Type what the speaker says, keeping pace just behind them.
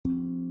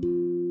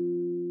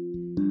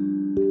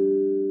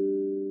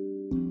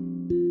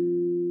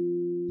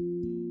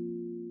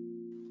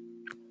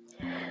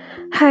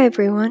Hi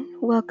everyone,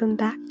 welcome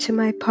back to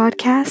my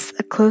podcast,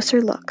 A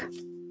Closer Look.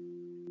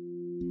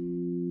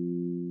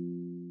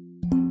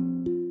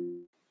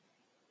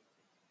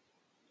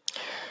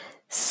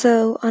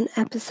 So on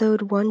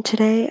episode 1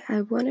 today,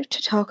 I wanted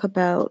to talk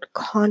about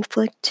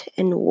conflict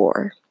and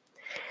war.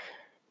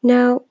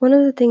 Now, one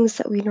of the things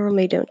that we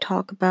normally don't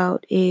talk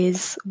about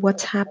is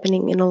what's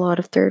happening in a lot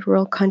of third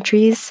world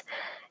countries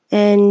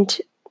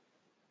and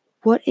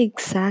what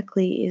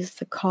exactly is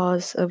the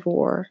cause of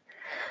war.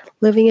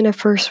 Living in a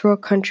first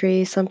world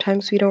country,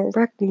 sometimes we don't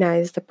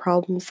recognize the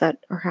problems that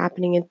are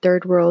happening in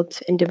third world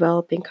and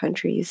developing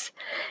countries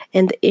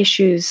and the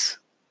issues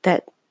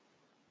that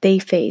they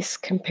face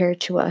compared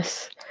to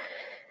us.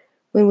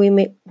 When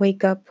we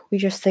wake up, we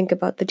just think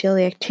about the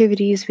daily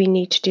activities we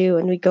need to do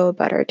and we go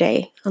about our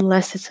day.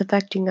 Unless it's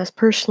affecting us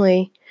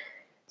personally,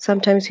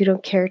 sometimes we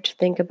don't care to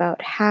think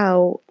about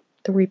how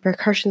the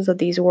repercussions of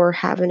these wars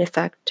have an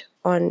effect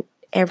on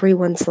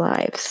everyone's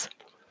lives.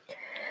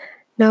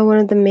 Now, one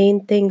of the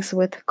main things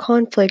with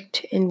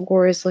conflict in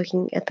war is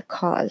looking at the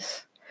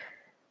cause.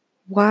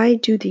 Why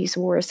do these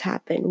wars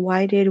happen?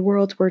 Why did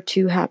World War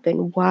II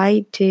happen?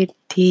 Why did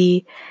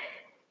the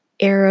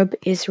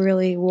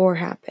Arab-Israeli war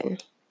happen?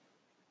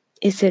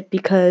 Is it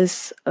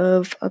because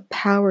of a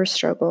power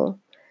struggle?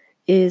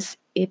 Is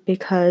it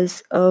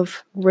because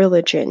of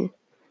religion?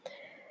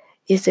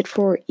 Is it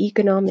for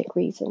economic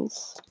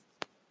reasons?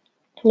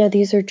 Now,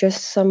 these are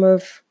just some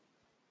of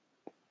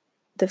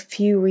the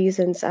few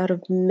reasons out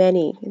of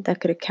many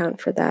that could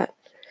account for that.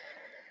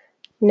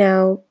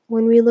 Now,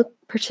 when we look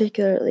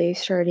particularly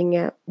starting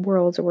at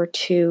World War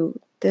II,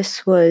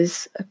 this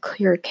was a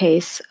clear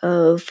case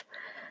of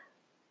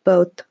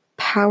both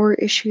power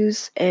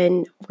issues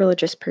and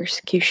religious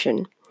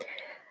persecution.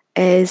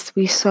 As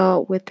we saw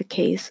with the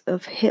case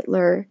of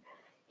Hitler,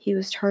 he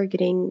was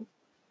targeting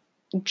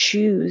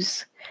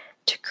Jews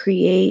to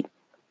create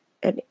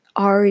an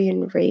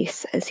Aryan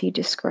race, as he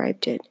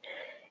described it.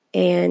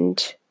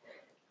 And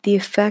the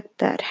effect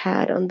that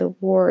had on the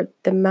war,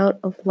 the amount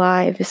of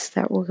lives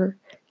that were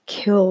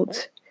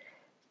killed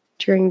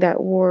during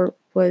that war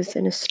was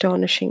an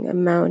astonishing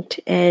amount.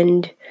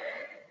 And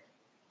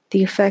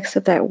the effects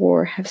of that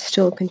war have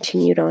still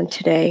continued on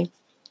today.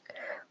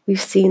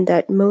 We've seen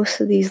that most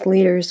of these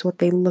leaders, what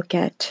they look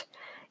at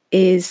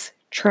is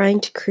trying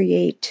to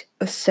create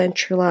a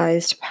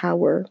centralized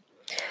power.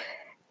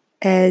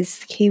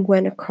 As he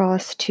went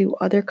across to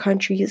other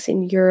countries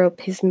in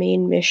Europe, his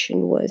main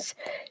mission was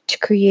to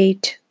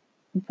create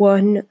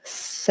one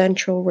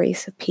central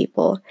race of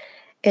people.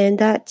 And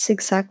that's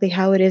exactly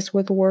how it is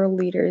with world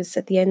leaders.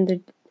 At the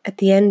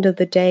end of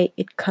the day,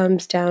 it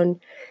comes down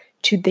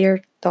to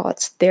their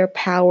thoughts, their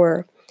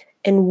power,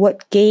 and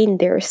what gain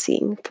they're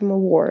seeing from a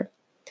war.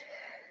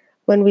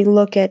 When we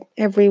look at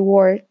every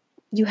war,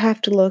 you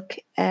have to look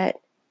at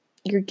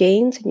your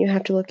gains and you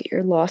have to look at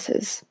your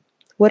losses.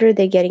 What are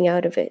they getting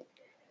out of it?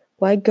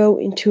 Why go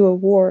into a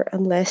war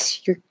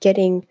unless you're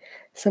getting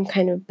some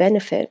kind of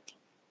benefit?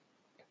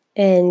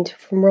 And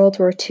from World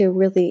War II,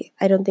 really,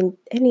 I don't think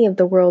any of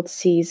the world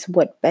sees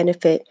what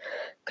benefit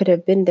could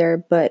have been there.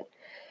 But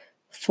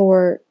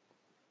for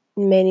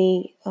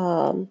many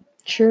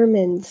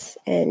Germans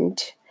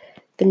and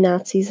the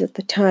Nazis at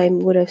the time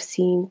would have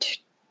seemed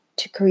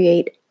to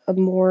create a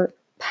more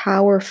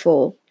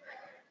powerful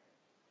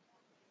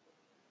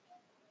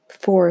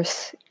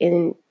force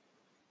in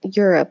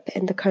Europe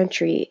and the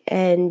country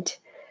and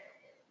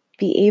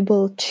be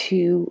able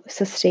to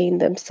sustain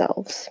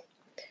themselves.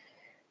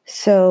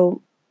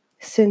 So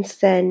since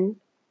then,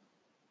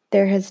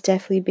 there has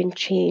definitely been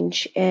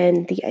change,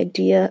 and the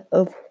idea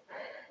or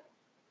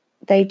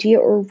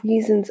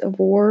reasons of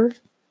war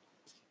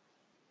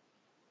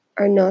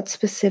are not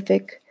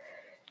specific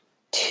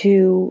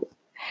to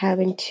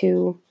having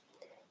to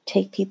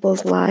take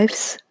people's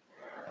lives.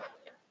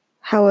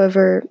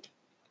 However,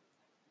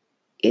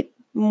 it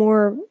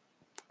more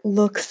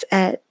looks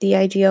at the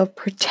idea of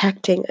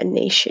protecting a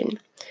nation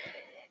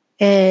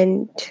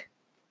and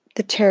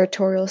the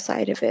territorial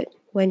side of it.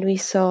 When we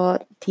saw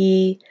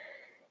the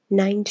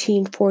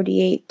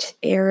 1948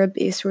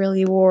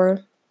 Arab-Israeli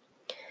War,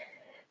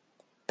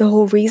 the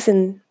whole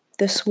reason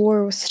this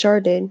war was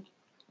started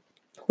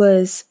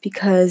was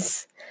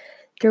because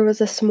there was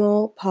a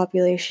small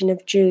population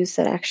of Jews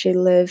that actually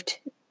lived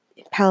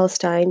in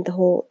Palestine.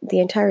 The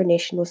entire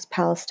nation was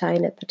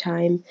Palestine at the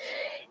time.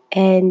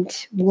 And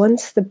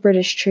once the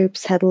British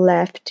troops had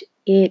left,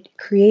 it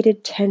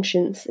created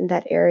tensions in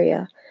that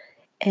area.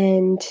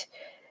 And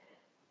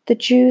the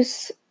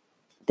Jews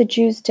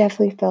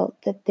definitely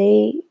felt that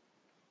they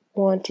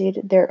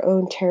wanted their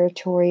own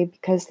territory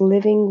because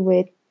living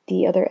with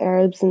the other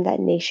Arabs in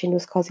that nation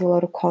was causing a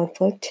lot of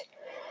conflict.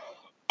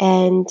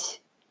 And for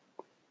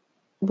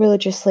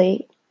religious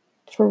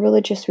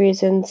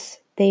reasons,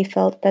 they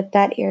felt that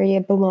that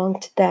area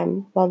belonged to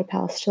them, while the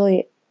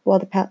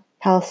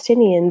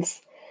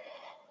Palestinians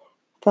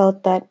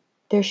felt that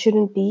there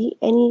shouldn't be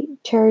any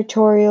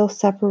territorial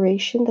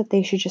separation, that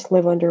they should just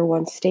live under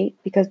one state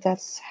because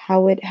that's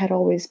how it had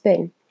always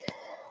been.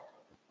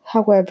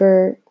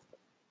 However,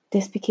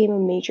 this became a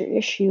major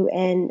issue,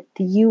 and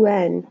the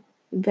UN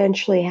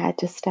eventually had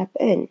to step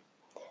in.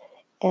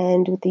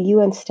 And with the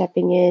UN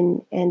stepping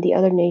in and the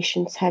other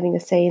nations having a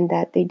say in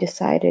that, they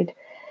decided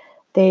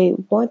they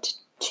wanted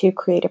to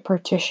create a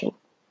partition,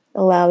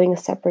 allowing a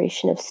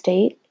separation of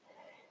state,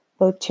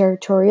 both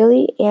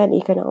territorially and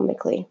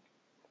economically.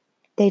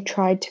 They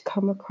tried to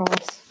come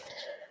across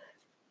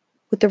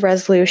with a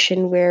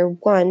resolution where,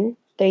 one,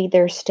 they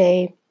either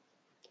stay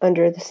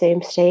under the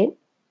same state,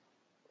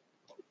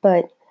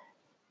 but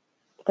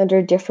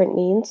under different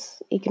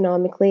means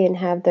economically and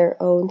have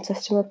their own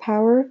system of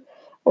power,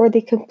 or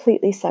they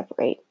completely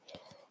separate.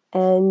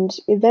 And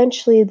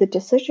eventually the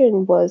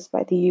decision was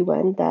by the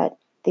UN that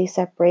they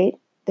separate.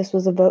 This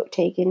was a vote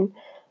taken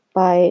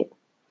by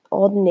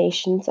all the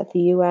nations at the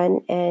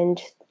UN, and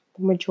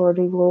the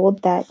majority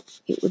ruled that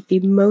it would be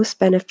most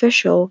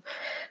beneficial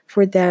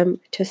for them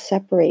to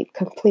separate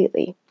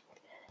completely.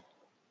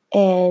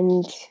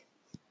 And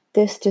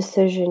this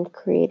decision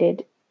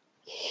created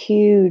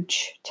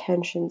huge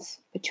tensions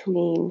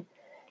between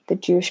the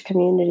Jewish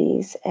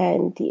communities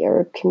and the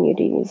Arab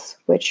communities,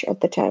 which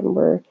at the time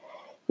were,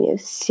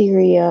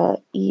 Syria,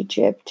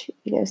 Egypt,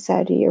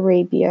 Saudi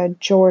Arabia,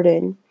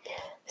 Jordan.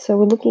 So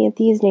we're looking at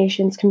these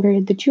nations compared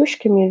to the Jewish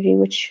community,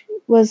 which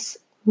was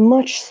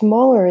much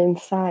smaller in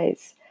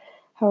size.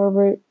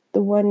 However,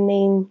 the one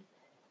main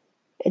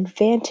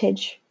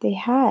advantage they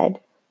had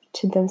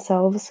to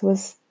themselves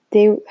was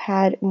they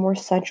had more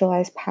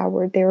centralized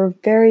power. They were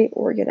very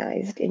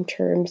organized in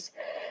terms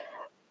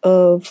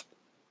of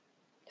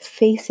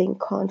facing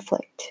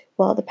conflict,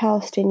 while the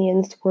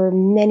Palestinians were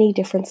many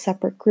different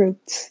separate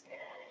groups.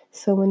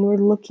 So when we're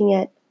looking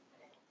at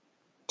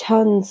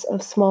tons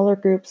of smaller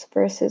groups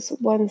versus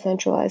one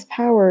centralized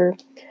power,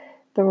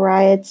 the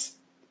riots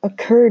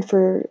occurred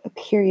for a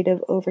period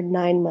of over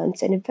 9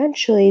 months, and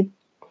eventually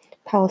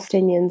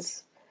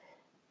Palestinians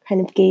kind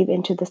of gave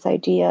into this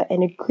idea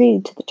and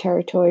agreed to the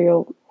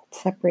territorial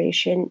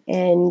separation,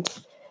 and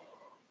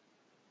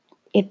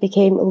it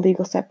became a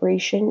legal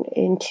separation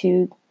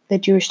into the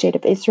Jewish state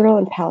of Israel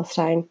and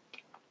Palestine.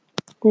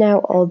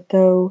 Now,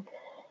 although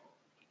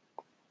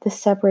the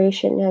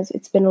separation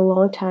it's been a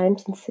long time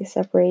since they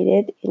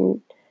separated.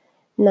 In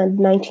the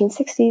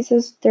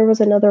 1960s, there was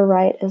another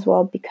riot as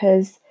well,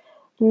 because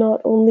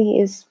not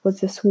only was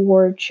this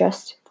war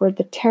just for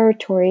the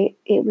territory,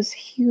 it was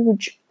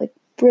huge, like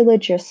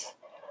religious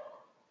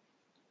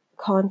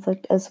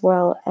conflict, as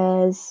well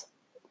as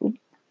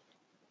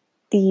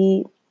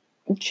the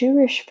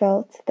Jewish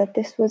felt that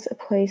this was a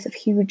place of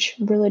huge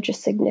religious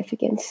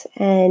significance,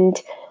 and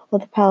while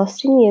the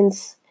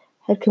Palestinians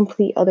had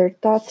complete other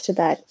thoughts to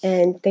that,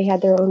 and they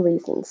had their own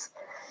reasons.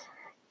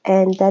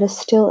 And that is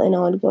still an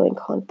ongoing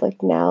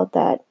conflict now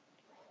that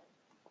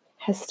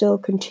has still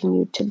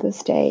continued to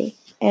this day.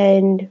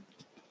 And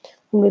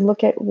when we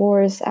look at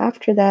wars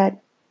after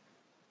that,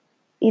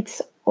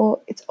 it's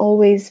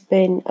always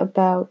been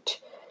about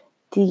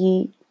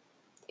the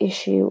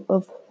issue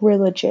of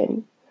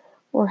religion,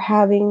 or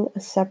having a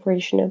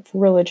separation of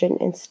religion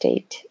and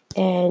state.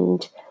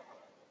 And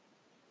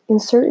in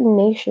certain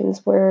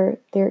nations where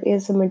there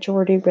is a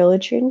majority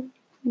religion,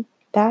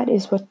 that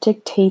is what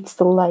dictates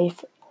the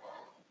life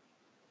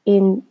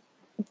in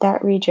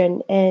that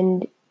region.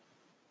 And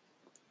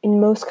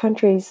in most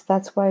countries,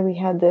 that's why we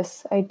have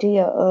this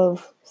idea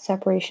of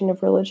separation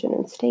of religion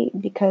and state,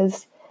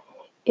 because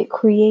it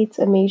creates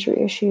a major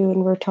issue,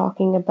 and we're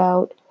talking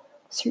about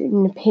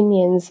certain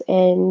opinions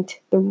and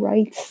the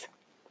rights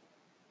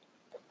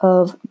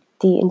of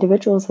the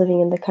individuals living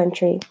in the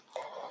country.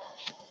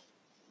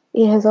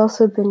 It has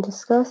also been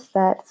discussed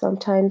that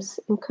sometimes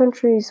in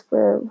countries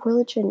where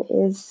religion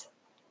is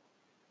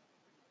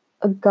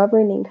a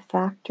governing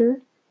factor,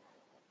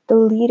 the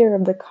leader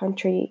of the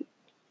country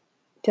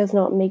does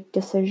not make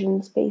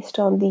decisions based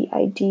on the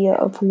idea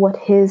of what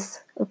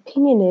his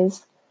opinion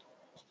is,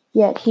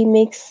 yet he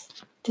makes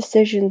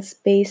decisions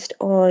based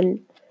on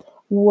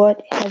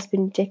what has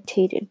been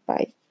dictated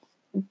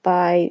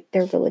by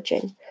their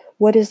religion.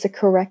 What is the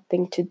correct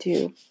thing to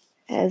do?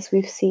 As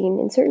we've seen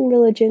in certain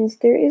religions,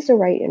 there is a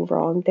right and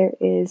wrong. There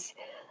is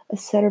a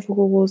set of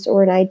rules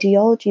or an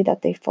ideology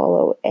that they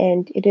follow,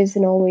 and it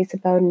isn't always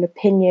about an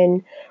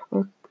opinion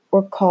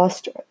or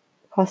cost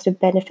of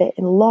benefit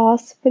and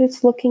loss, but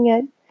it's looking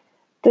at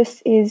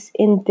this is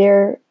in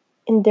their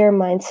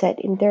mindset,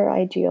 in their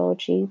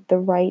ideology, the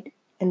right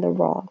and the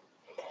wrong.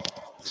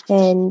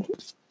 And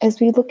as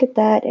we look at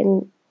that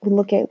and we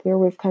look at where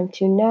we've come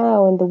to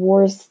now and the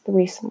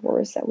recent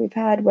wars that we've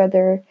had,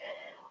 whether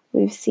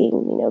we've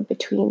seen,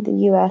 between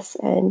the US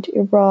and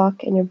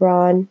Iraq and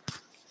Iran,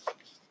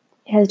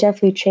 it has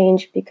definitely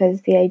changed,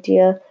 because the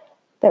idea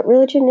that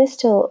religion is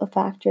still a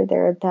factor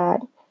there,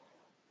 that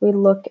we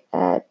look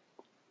at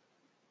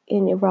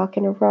in Iraq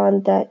and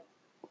Iran, that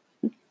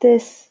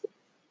this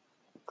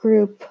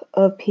group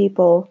of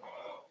people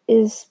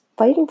is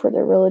fighting for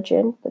their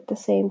religion, but at the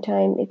same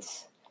time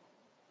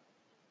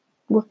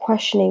we're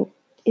questioning,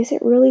 is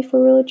it really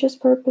for religious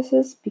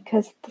purposes?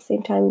 Because at the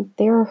same time,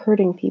 they are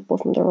hurting people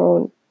from their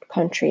own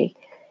country.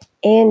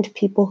 and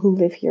people who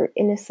live here,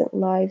 innocent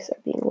lives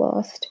are being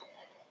lost.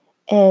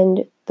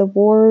 And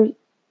the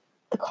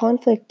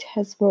conflict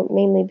has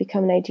mainly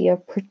become an idea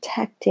of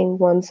protecting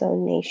one's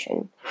own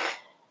nation.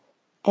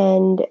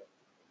 And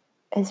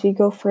as we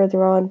go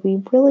further on,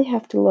 we really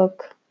have to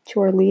look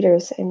to our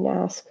leaders and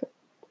ask,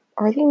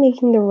 are they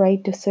making the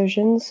right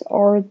decisions?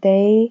 Are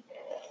they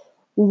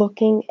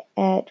looking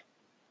at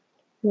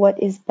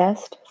what is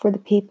best for the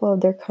people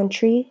of their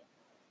country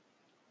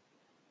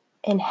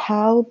and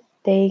how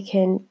they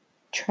can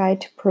try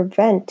to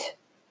prevent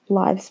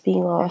lives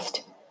being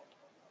lost?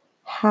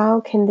 How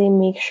can they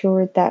make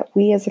sure that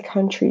we as a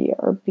country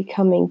are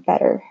becoming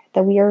better,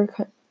 that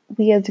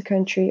we as a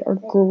country are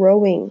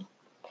growing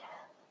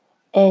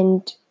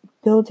and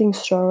building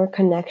stronger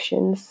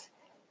connections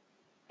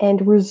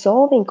and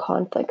resolving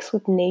conflicts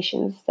with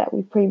nations that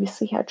we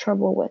previously had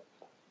trouble with?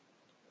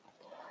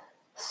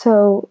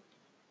 So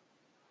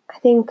I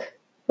think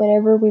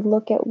whenever we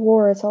look at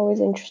war, it's always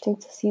interesting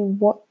to see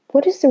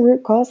what is the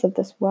root cause of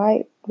this?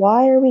 Why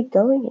are we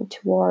going into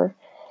war?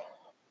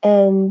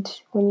 And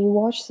when you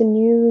watch the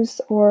news,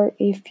 or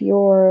if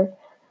you're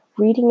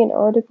reading an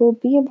article,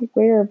 be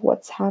aware of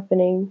what's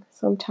happening.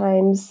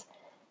 Sometimes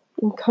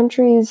in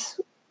countries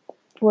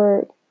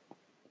where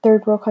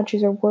third world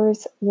countries or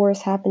war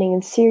is happening,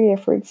 in Syria,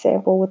 for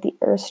example, with the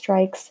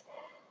airstrikes,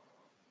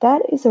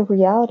 that is a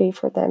reality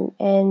for them.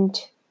 And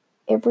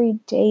every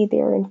day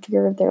they are in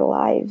fear of their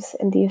lives,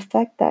 and the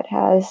effect that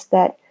has,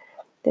 that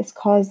this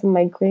caused the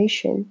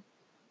migration,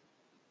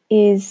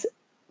 is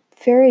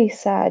very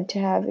sad to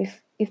have.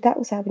 If that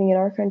was happening in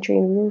our country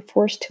and we were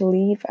forced to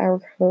leave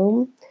our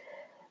home,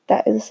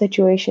 that is a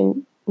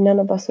situation none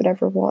of us would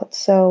ever want.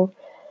 So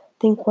I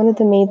think one of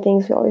the main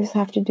things we always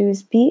have to do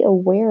is be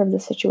aware of the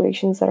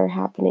situations that are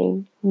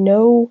happening.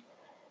 Know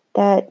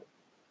that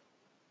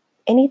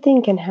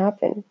anything can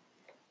happen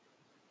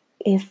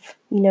if,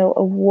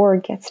 a war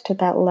gets to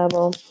that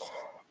level.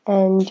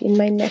 And in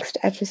my next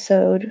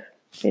episode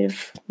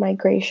of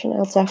migration,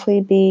 I'll definitely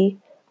be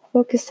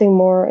focusing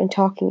more and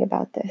talking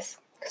about this.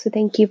 So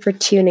thank you for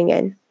tuning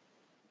in.